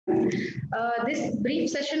This brief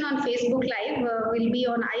session on Facebook Live will be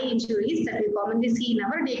on eye injuries that we commonly see in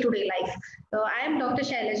our day-to-day life. So I am Dr.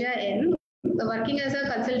 Shylaja N, working as a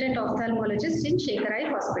consultant ophthalmologist in Shekar Eye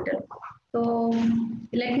Hospital. So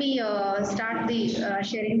let me start the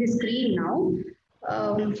sharing the screen now.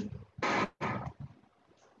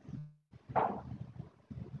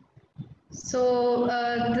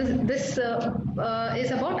 This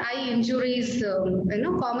is about eye injuries,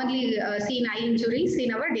 commonly seen eye injuries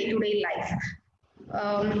in our day-to-day life.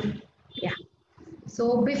 Yeah.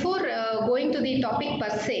 So before going to the topic per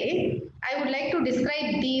se, I would like to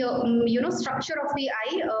describe the structure of the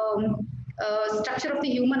eye, structure of the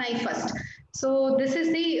human eye first. So this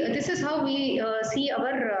is how we see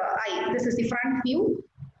our eye. This is the front view.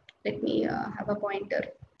 Let me have a pointer.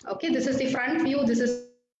 Okay, this is the front view. This is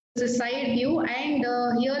the side view, and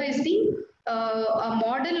here is the a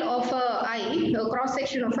model of a eye, a cross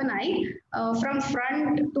section of an eye from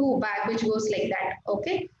front to back, which goes like that.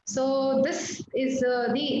 Okay, so this is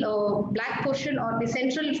the black portion or the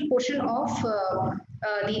central portion of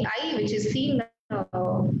the eye, which is seen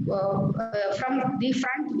from the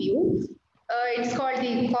front view. It's called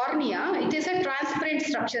the cornea. It is a transparent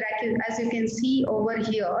structure, as you can see over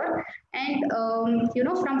here. And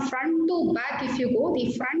from front to back, if you go,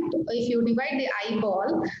 the front, if you divide the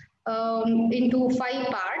eyeball into 5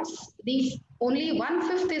 parts, only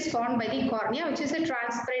 1/5 is formed by the cornea, which is a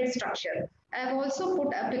transparent structure. I have also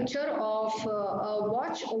put a picture of a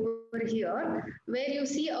watch over here, where you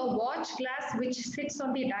see a watch glass which sits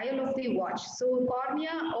on the dial of the watch. So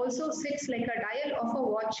cornea also sits like a dial of a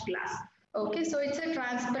watch glass. Okay, so it's a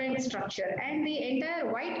transparent structure, and the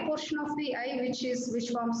entire white portion of the eye, which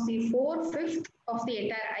forms the 4/5 of the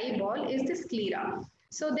entire eyeball, is the sclera.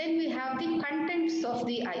 So then we have the contents of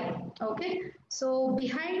the eye. Okay, so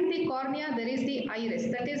behind the cornea there is the iris,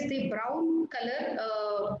 that is the brown color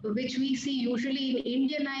which we see usually in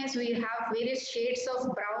Indian eyes. We have various shades of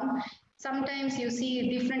brown. Sometimes you see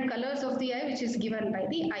different colors of the eye, which is given by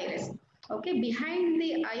the iris. Okay, behind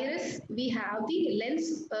the iris, we have the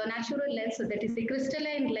lens, natural lens, so that is the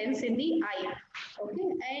crystalline lens in the eye. Okay,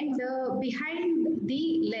 and behind the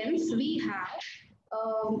lens, we have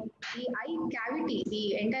the eye cavity, the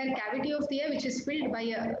entire cavity of the eye, which is filled by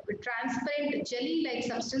a transparent jelly-like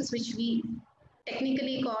substance, which we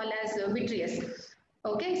technically call as vitreous.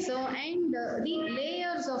 Okay, so and the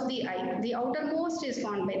layers of the eye, the outermost is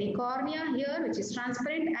formed by the cornea here, which is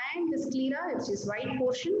transparent, and the sclera, which is white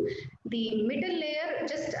portion. The middle layer,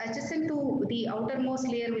 just adjacent to the outermost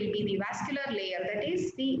layer, will be the vascular layer, that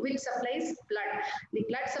is the which supplies blood. The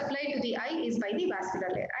blood supply to the eye is by the vascular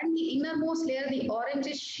layer, and the innermost layer, the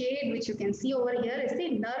orangish shade, which you can see over here, is the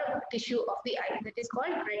nerve tissue of the eye, that is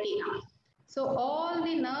called retina. So all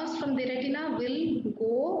the nerves from the retina will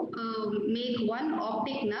go make one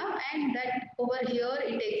optic nerve, and that over here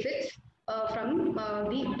it exits from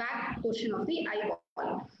the back portion of the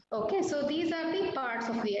eyeball. Okay, so these are the parts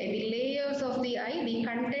of the eye, the layers of the eye, the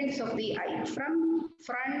contents of the eye from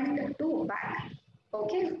front to back.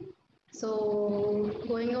 Okay, so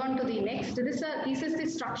going on to the next, this is the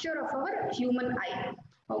structure of our human eye.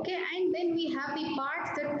 Okay, and then we have the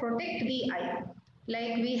parts that protect the eye.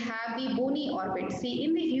 Like we have the bony orbit. See,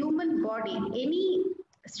 in the human body, any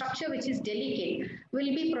structure which is delicate will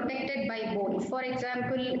be protected by bone. For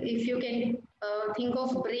example, if you can think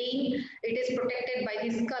of brain, it is protected by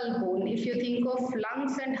the skull bone. If you think of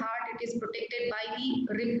lungs and heart, it is protected by the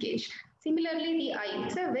rib cage. Similarly, the eye,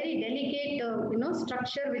 it's a very delicate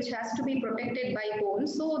structure which has to be protected by bone.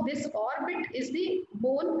 So this orbit is the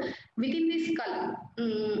bone within the skull.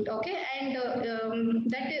 Okay, and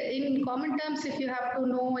that in common terms, if you have to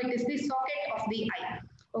know, it is the socket of the eye.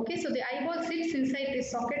 Okay, so the eyeball sits inside the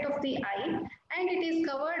socket of the eye, and it is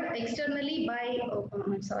covered externally by,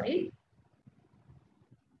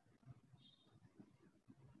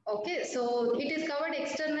 Okay, so it is covered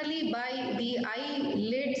externally by the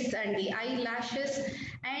eyelids and the eyelashes,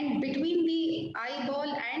 and between the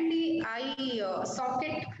eyeball and the eye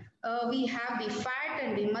socket, we have the fat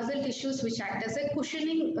and the muscle tissues which act as a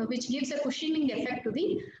cushioning, which gives a cushioning effect to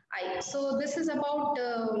the eye. So this is about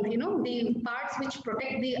the parts which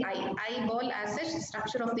protect the eyeball as such, the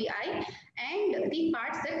structure of the eye, and the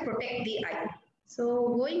parts that protect the eye. So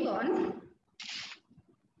going on.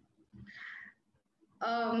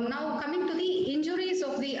 Now coming to the injuries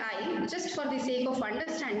of the eye, just for the sake of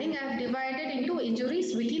understanding, I have divided into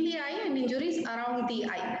injuries within the eye and injuries around the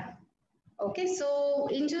eye. Okay, so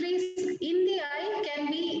injuries in the eye can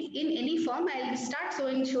be in any form. I'll start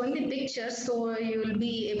showing the pictures so you will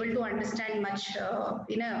be able to understand much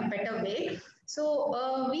in a better way.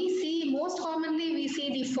 So we see most commonly we see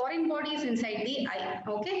the foreign bodies inside the eye.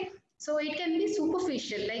 Okay, so it can be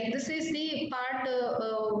superficial. Like this is the part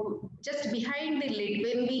just behind the lid.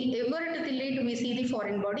 When we avert the lid, we see the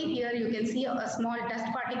foreign body. Here you can see a small dust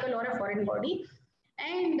particle or a foreign body.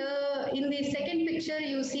 And in the second picture,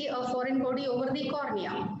 you see a foreign body over the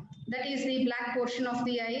cornea. That is the black portion of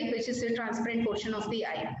the eye, which is the transparent portion of the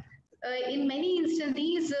eye. In many instances,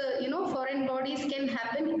 these foreign bodies can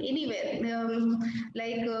happen anywhere.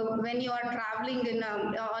 When you are traveling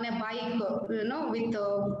on a bike, with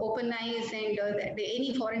open eyes, and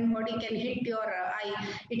any foreign body can hit your eye.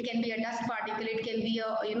 It can be a dust particle. It can be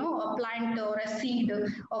a plant or a seed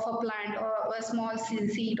of a plant or a small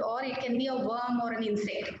seed, or it can be a worm or an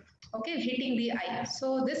insect. Okay, hitting the eye.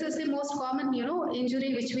 So this is the most common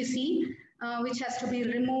injury which we see, which has to be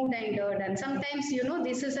removed and done. Sometimes,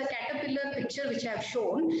 this is a caterpillar picture which I have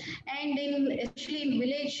shown, and especially in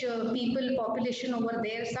village people population over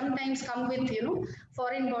there, sometimes come with,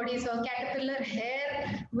 foreign bodies or caterpillar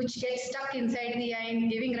hair which gets stuck inside the eye and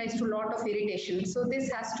giving rise to a lot of irritation. So this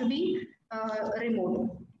has to be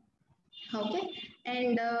removed. Okay,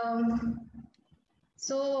 and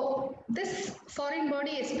so this foreign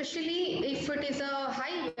body, especially if it is a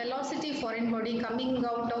high velocity foreign body coming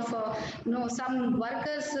out of, some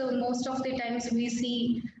workers, most of the times we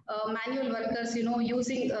see manual workers,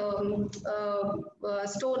 using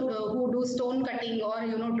stone, who do stone cutting or,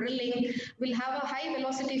 drilling, will have a high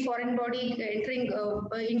velocity foreign body entering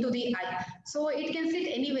into the eye. So it can sit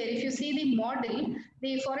anywhere. If you see the model,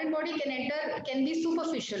 the foreign body can be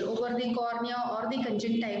superficial over the cornea or the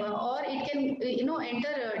conjunctiva, or it can,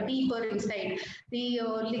 enter deeper inside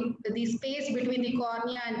the space between the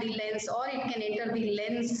cornea and the lens, or it can enter the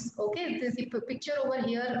lens. Okay, the picture over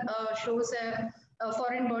here shows a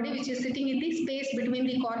foreign body which is sitting in the space between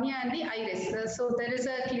the cornea and the iris. So there is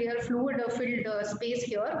a clear fluid filled space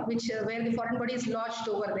here, which where the foreign body is lodged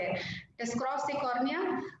over there. It has crossed the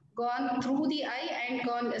cornea, gone through the eye, and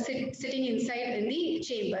gone sitting inside in the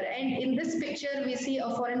chamber. And in this picture, we see a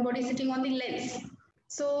foreign body sitting on the lens.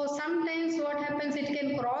 So sometimes what happens, it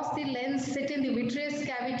can cross the lens, sit in the vitreous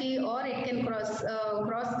cavity, or it can cross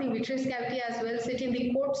the vitreous cavity as well, sit in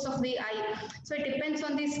the coats of the eye. So it depends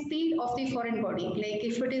on the speed of the foreign body. Like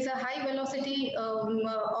if it is a high velocity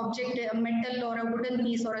object, a metal or a wooden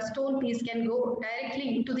piece or a stone piece can go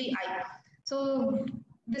directly into the eye. So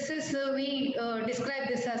this is, we describe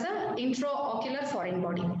this as an intraocular foreign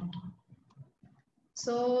body.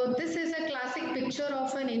 So this is a classic picture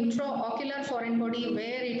of an intraocular foreign body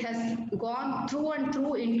where it has gone through and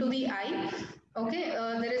through into the eye. Okay,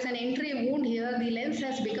 there is an entry wound here. The lens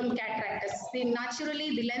has become cataractous.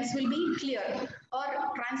 Naturally, the lens will be clear or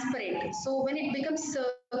transparent. So when it becomes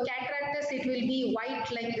cataractous, it will be white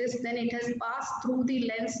like this. Then it has passed through the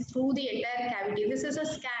lens, through the entire cavity. This is a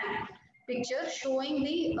scan picture showing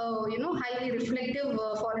the highly reflective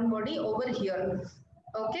foreign body over here.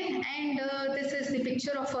 Okay, and this is the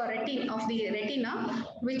picture of a retina,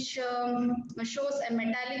 which shows a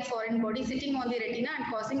metallic foreign body sitting on the retina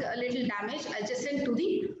and causing a little damage adjacent to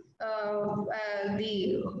the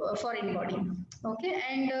foreign body. Okay,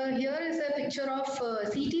 and here is a picture of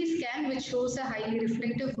CT scan, which shows a highly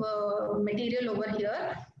reflective material over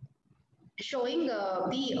here, showing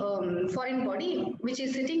the foreign body which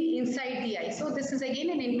is sitting inside the eye. So this is again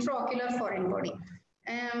an intraocular foreign body.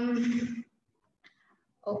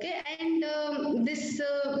 Okay, and these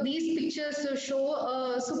pictures show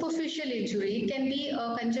a superficial injury. It can be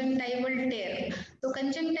a conjunctival tear. So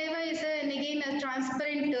conjunctiva is again a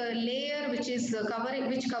transparent layer which is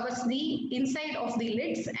which covers the inside of the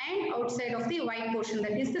lids and outside of the white portion,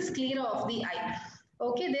 that is the sclera of the eye.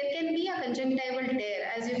 Okay, there can be a conjunctival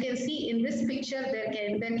tear. As you can see in this picture, there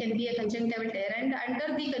can be a conjunctival tear, and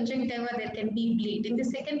under the conjunctiva there can be bleed. In the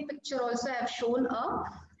second picture also I have shown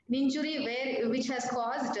injury which has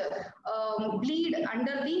caused bleed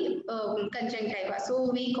under the conjunctiva.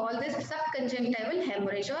 So we call this subconjunctival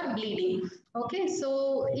hemorrhage or bleeding. Okay,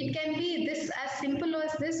 so it can be this as simple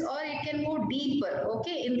as this, or it can go deeper.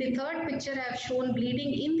 Okay, in the third picture I have shown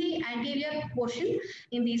bleeding in the anterior portion,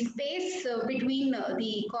 in the space between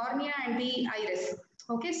the cornea and the iris.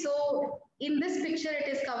 Okay, so in this picture it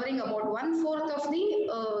is covering about 1/4 of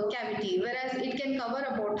the cavity, whereas it can cover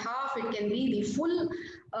about half. It can be the full,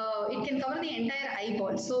 it can cover the entire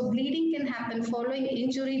eyeball. So bleeding can happen following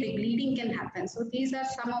injury. The bleeding can happen. So these are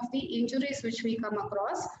some of the injuries which we come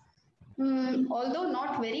across. Although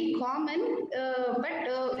not very common, but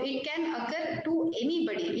it can occur to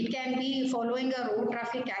anybody. It can be following a road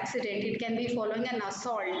traffic accident. It can be following an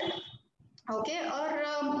assault. Okay, or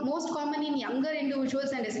most common in younger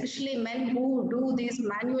individuals and especially men who do this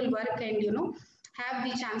manual work and have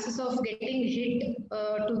the chances of getting hit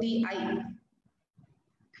to the eye.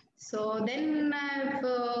 So then I've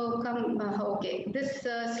okay, this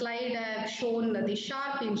slide I've shown the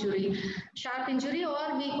sharp injury,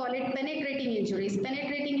 or we call it penetrating injuries.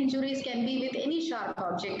 Penetrating injuries can be with any sharp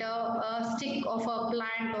object, a stick of a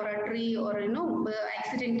plant or a tree, or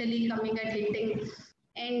accidentally coming and hitting.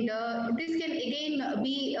 And this can again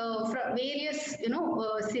be from various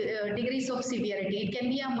degrees of severity. It can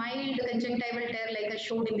be a mild conjunctival tear like I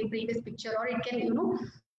showed in the previous picture, or it can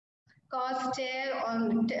cause tears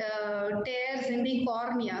in the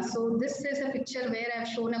cornea. So this is a picture where I've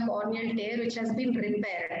shown a corneal tear which has been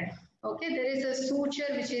repaired. Okay, there is a suture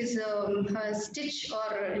which is a stitch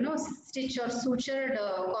or stitch or sutured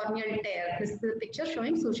corneal tear. This is the picture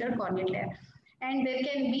showing sutured corneal tear. And there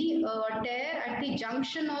can be a tear at the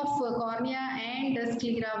junction of cornea and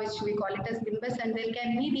sclera, which we call it as limbus, and there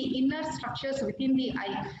can be the inner structures within the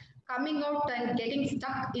eye coming out and getting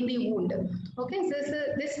stuck in the wound. Okay, so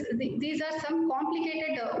these are some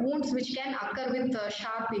complicated wounds which can occur with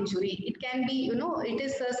sharp injury. It can be, it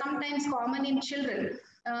is sometimes common in children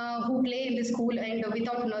who play in the school and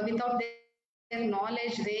without their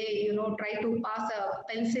knowledge, they try to pass a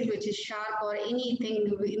pencil which is sharp or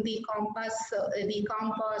anything in the compass or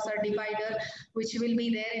divider, which will be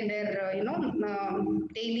there in their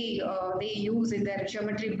daily they use in their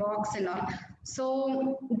geometry box and all.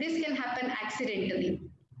 So this can happen accidentally.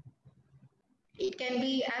 It can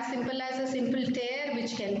be as simple as a simple tear,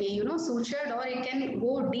 which can be sutured, or it can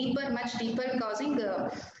go deeper, much deeper, causing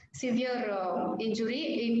severe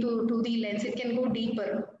injury to the lens. It can go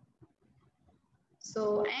deeper.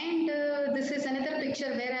 So, and this is another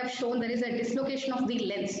picture where I have shown there is a dislocation of the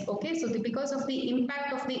lens. Okay, so because of the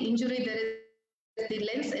impact of the injury, there is the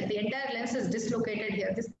lens, the entire lens is dislocated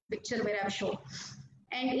here. This picture where I have shown.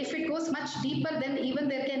 And if it goes much deeper, then even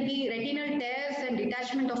there can be retinal tears and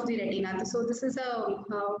detachment of the retina. So this is a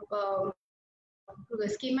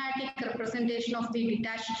schematic representation of the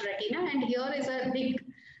detached retina, and here is a big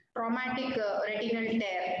traumatic retinal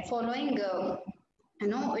tear following.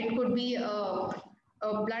 It could be a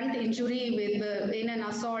blunt injury with in an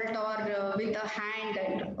assault, or with a hand,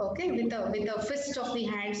 and okay, with a fist of the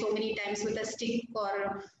hand so many times, with a stick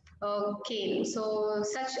or cane. So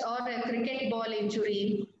such, or a cricket ball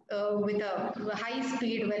injury with a high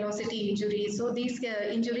speed velocity injury. So these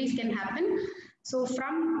injuries can happen. So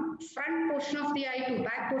from front portion of the eye to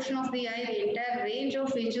back portion of the eye, the entire range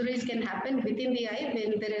of injuries can happen within the eye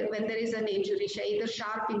when there is an injury, either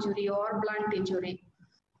sharp injury or blunt injury.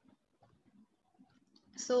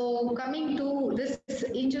 So coming to this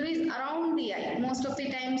injuries around the eye, most of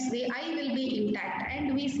the times the eye will be intact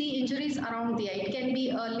and we see injuries around the eye. It can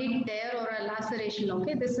be a lid tear or a laceration.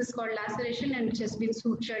 Okay, this is called laceration and it has been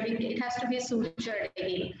sutured. It has to be sutured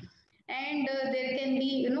again. And there can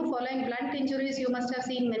be, following blunt injuries, you must have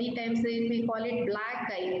seen many times, we call it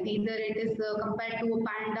black eye. Either it is compared to a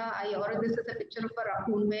panda eye, or this is a picture of a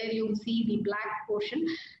raccoon where you see the black portion.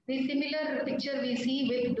 The similar picture we see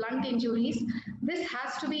with blunt injuries. This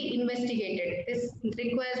has to be investigated. This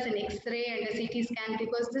requires an X-ray and a CT scan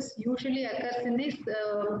because this usually occurs in these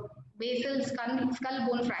basal skull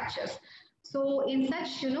bone fractures. So in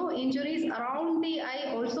such, injuries around the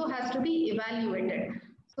eye also has to be evaluated.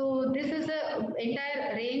 So this is an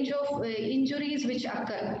entire range of injuries which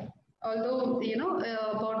occur. Although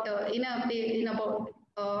about about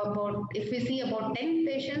if we see about 10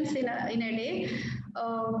 patients in a day,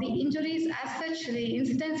 the injuries as such, the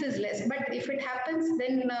incidence is less. But if it happens,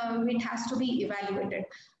 then it has to be evaluated.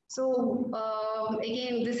 So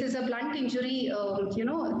again, this is a blunt injury.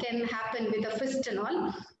 Can happen with a fist and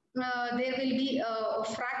all. There will be a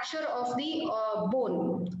fracture of the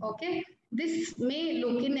bone. Okay. This may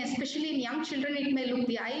look, especially in young children,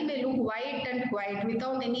 the eye may look white and quiet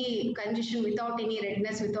without any congestion, without any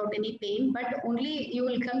redness, without any pain, but only you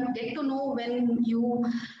will get to know when you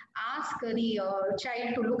ask the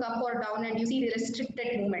child to look up or down and you see the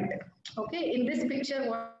restricted movement. Okay, in this picture,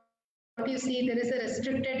 what you see, there is a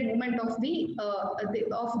restricted movement of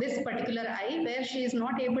of this particular eye where she is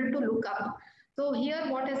not able to look up. So here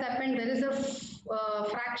what has happened, there is a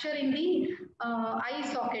fracture in the eye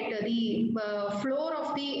socket, the floor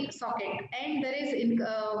of the socket, and there is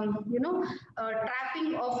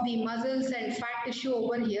trapping of the muscles and fat tissue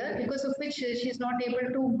over here, because of which she is not able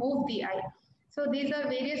to move the eye. So these are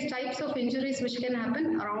various types of injuries which can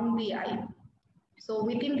happen around the eye. So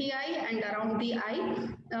within the eye and around the eye,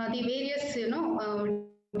 the various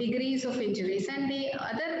degrees of injuries. And the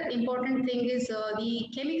other important thing is the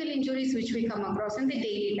chemical injuries which we come across in the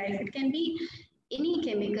daily life. It can be any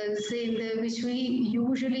chemicals in which we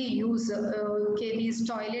usually use, okay, these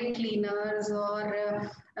toilet cleaners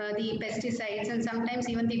or the pesticides, and sometimes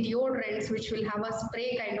even the deodorants which will have a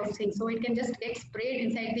spray kind of thing. So it can just get sprayed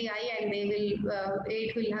inside the eye and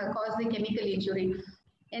it will cause the chemical injury.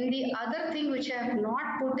 And the other thing which I have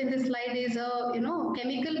not put in the slide is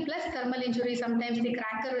chemical plus thermal injury. Sometimes the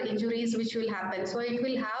cracker injuries which will happen. So it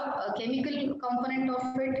will have a chemical component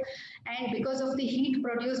of it, and because of the heat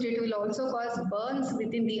produced, it will also cause burns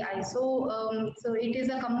within the eye. So it is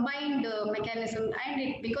a combined mechanism,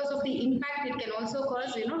 and because of the impact, it can also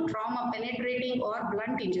cause trauma, penetrating or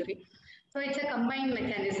blunt injury. So it's a combined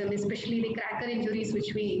mechanism, especially the cracker injuries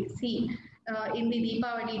which we see in the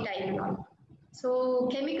Deepavali time now. So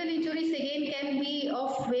chemical injuries again can be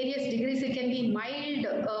of various degrees. It can be mild,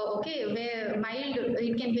 okay, where mild,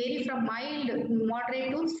 it can vary from mild,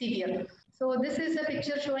 moderate to severe. So this is a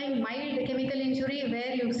picture showing mild chemical injury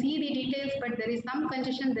where you see the details, but there is some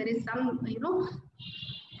congestion, there is some,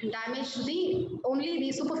 damage to only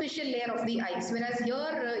the superficial layer of the eyes. Whereas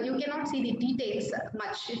here you cannot see the details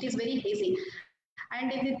much. It is very hazy. And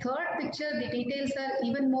in the third picture, the details are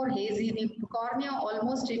even more hazy. The cornea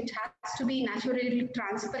almost, it has to be naturally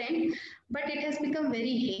transparent, but it has become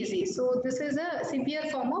very hazy. So this is a severe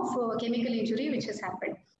form of chemical injury which has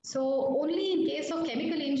happened. So only in case of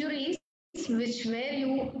chemical injuries, which where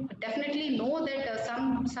you definitely know that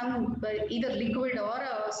some either liquid or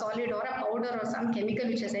a solid or a powder or some chemical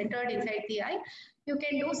which has entered inside the eye, you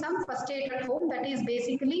can do some first aid at home. That is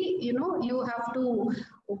basically, you have to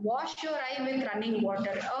wash your eye with running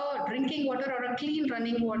water. Drinking water or a clean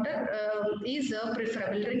running water is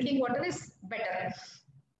preferable. Drinking water is better.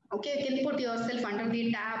 Okay, you can put yourself under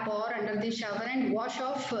the tap or under the shower and wash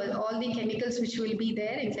off all the chemicals which will be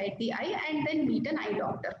there inside the eye, and then meet an eye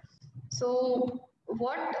doctor. So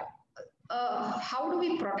how do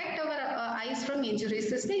we protect our eyes from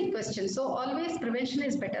injuries is the question. So always prevention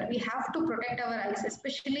is better. We have to protect our eyes,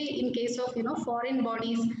 especially in case of foreign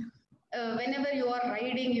bodies. Whenever you are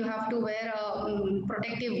riding, you have to wear a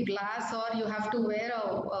protective glass, or you have to wear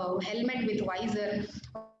a helmet with visor.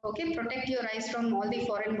 Okay, protect your eyes from all the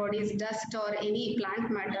foreign bodies, dust or any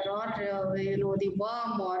plant matter, or the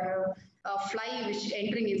worm or fly which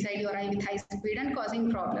entering inside your eye with high speed and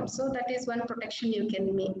causing problems. So that is one protection you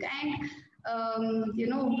can make. And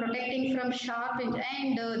protecting from sharp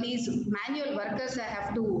and these manual workers, I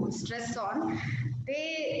have to stress on,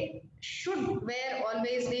 they should wear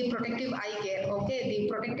always the protective eye care. Okay, the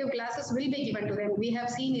protective glasses will be given to them. We have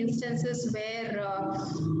seen instances where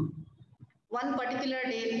one particular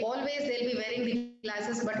day, always they'll be wearing the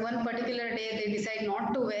glasses, but one particular day they decide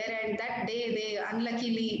not to wear, and that day they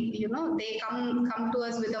unluckily, they come to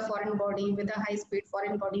us with a foreign body, with a high speed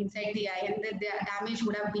foreign body inside the eye, and the damage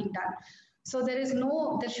would have been done. So there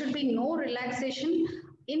should be no relaxation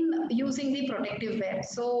in using the protective wear.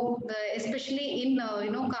 So especially in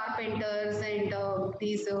carpenters and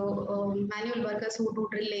these manual workers who do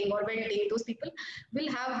drilling or welding, those people will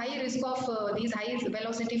have high risk of these high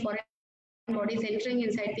velocity foreign bodies entering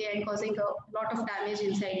inside the eye and causing a lot of damage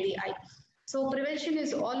inside the eye. So prevention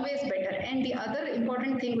is always better. And the other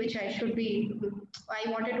important thing which I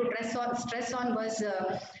wanted to stress on was,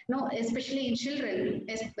 especially in children,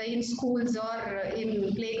 in schools or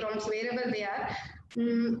in playgrounds, wherever they are,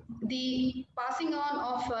 the passing on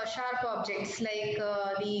of sharp objects like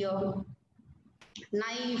the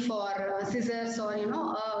knife or scissors,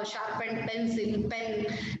 or sharpened pencil, pen,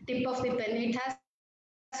 tip of the pen, it has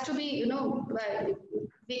to be,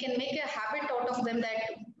 we can make a habit out of them,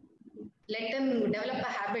 that let them develop a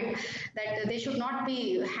habit that they should not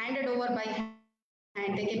be handed over by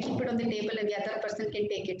hand. They can keep it on the table and the other person can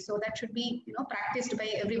take it. So that should be, practiced by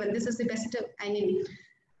everyone. This is the best,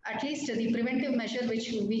 at least the preventive measure which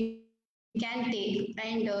we can take,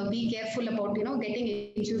 and be careful about, getting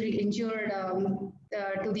injured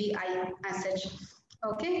to the eye as such.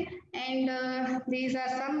 Okay, and these are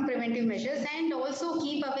some preventive measures, and also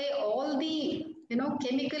keep away all the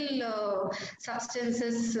chemical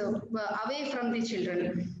substances away from the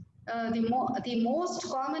children. The most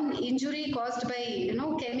common injury caused by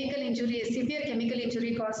chemical injury, severe chemical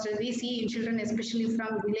injury caused, we see in children, especially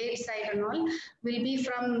from village side and all, will be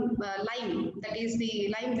from lime. That is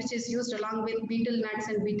the lime which is used along with betel nuts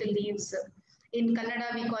and betel leaves. In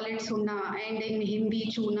Kannada, we call it sunna, and in Hindi,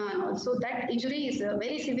 chuna. And also, that injury is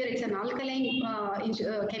very severe. It's an alkaline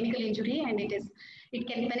chemical injury, and it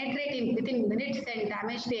can penetrate within minutes and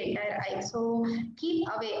damage the entire eye. So keep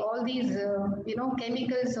away all these,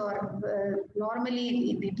 chemicals, or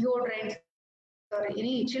normally the deodorants or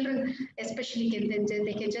any children especially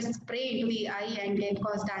they can just spray into the eye and can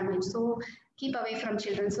cause damage. So keep away from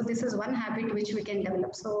children. So this is one habit which we can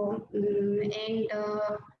develop. So and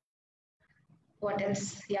what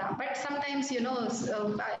else? Yeah, but sometimes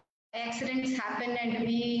accidents happen and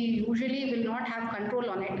we usually will not have control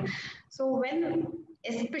on it. So when,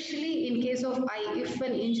 especially in case of eye, if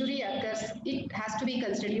an injury occurs, it has to be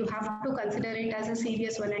considered. You have to consider it as a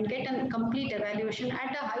serious one and get a complete evaluation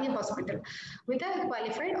at a high hospital with a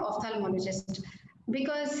qualified ophthalmologist.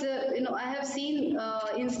 Because I have seen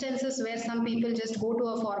instances where some people just go to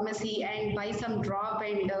a pharmacy and buy some drop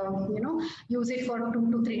and use it for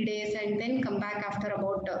 2 to 3 days and then come back after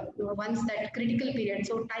about once that critical period.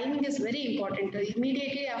 So timing is very important.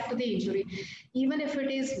 Immediately after the injury, even if it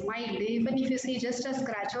is mild, even if you see just a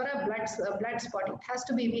scratch or a blood spot, it has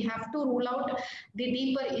to be, we have to rule out the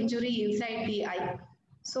deeper injury inside the eye.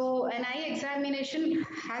 So an eye examination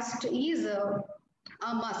has to is a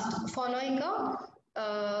must following a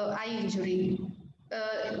eye injury.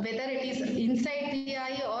 Whether it is inside the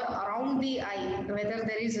eye or around the eye, whether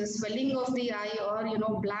there is a swelling of the eye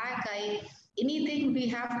or black eye, anything, we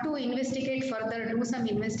have to investigate further, do some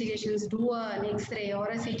investigations, do an X-ray or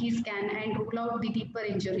a CT scan and rule out the deeper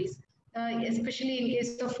injuries. Especially in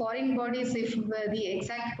case of foreign bodies, if the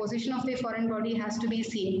exact position of the foreign body has to be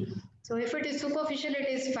seen. So if it is superficial, it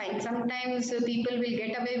is fine. Sometimes people will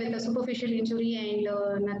get away with a superficial injury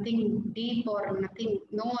and nothing deep or nothing,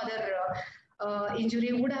 no other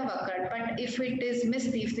injury would have occurred. But if it is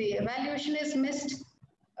missed, if the evaluation is missed,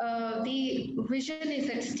 the vision is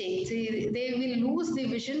at stake. They will lose the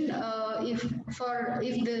vision if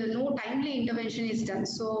the no timely intervention is done.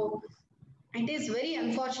 So it is very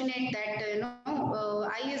unfortunate that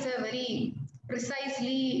eye is a very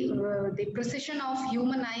precisely the precision of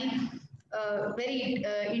human eye, very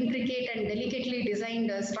intricate and delicately designed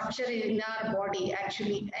structure in our body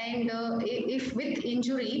actually. And if with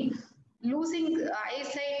injury, losing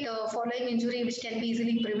eyesight following injury which can be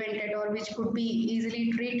easily prevented or which could be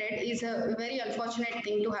easily treated is a very unfortunate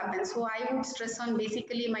thing to happen. So I would stress on,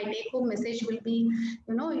 basically my take home message will be,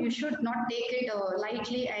 you should not take it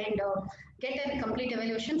lightly and get a complete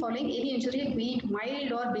evaluation following any injury, be it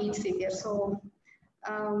mild or be it severe. So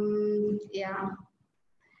yeah,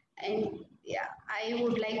 and yeah, I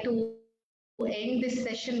would like to end this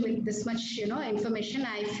session with this much information.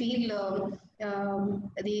 I feel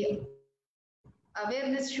the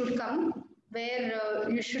awareness should come where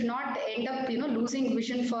you should not end up losing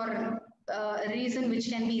vision for a reason which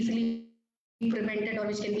can be easily prevented or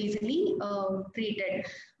which can be easily treated.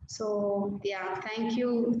 So yeah, thank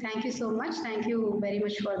you so much, thank you very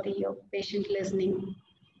much for the patient listening.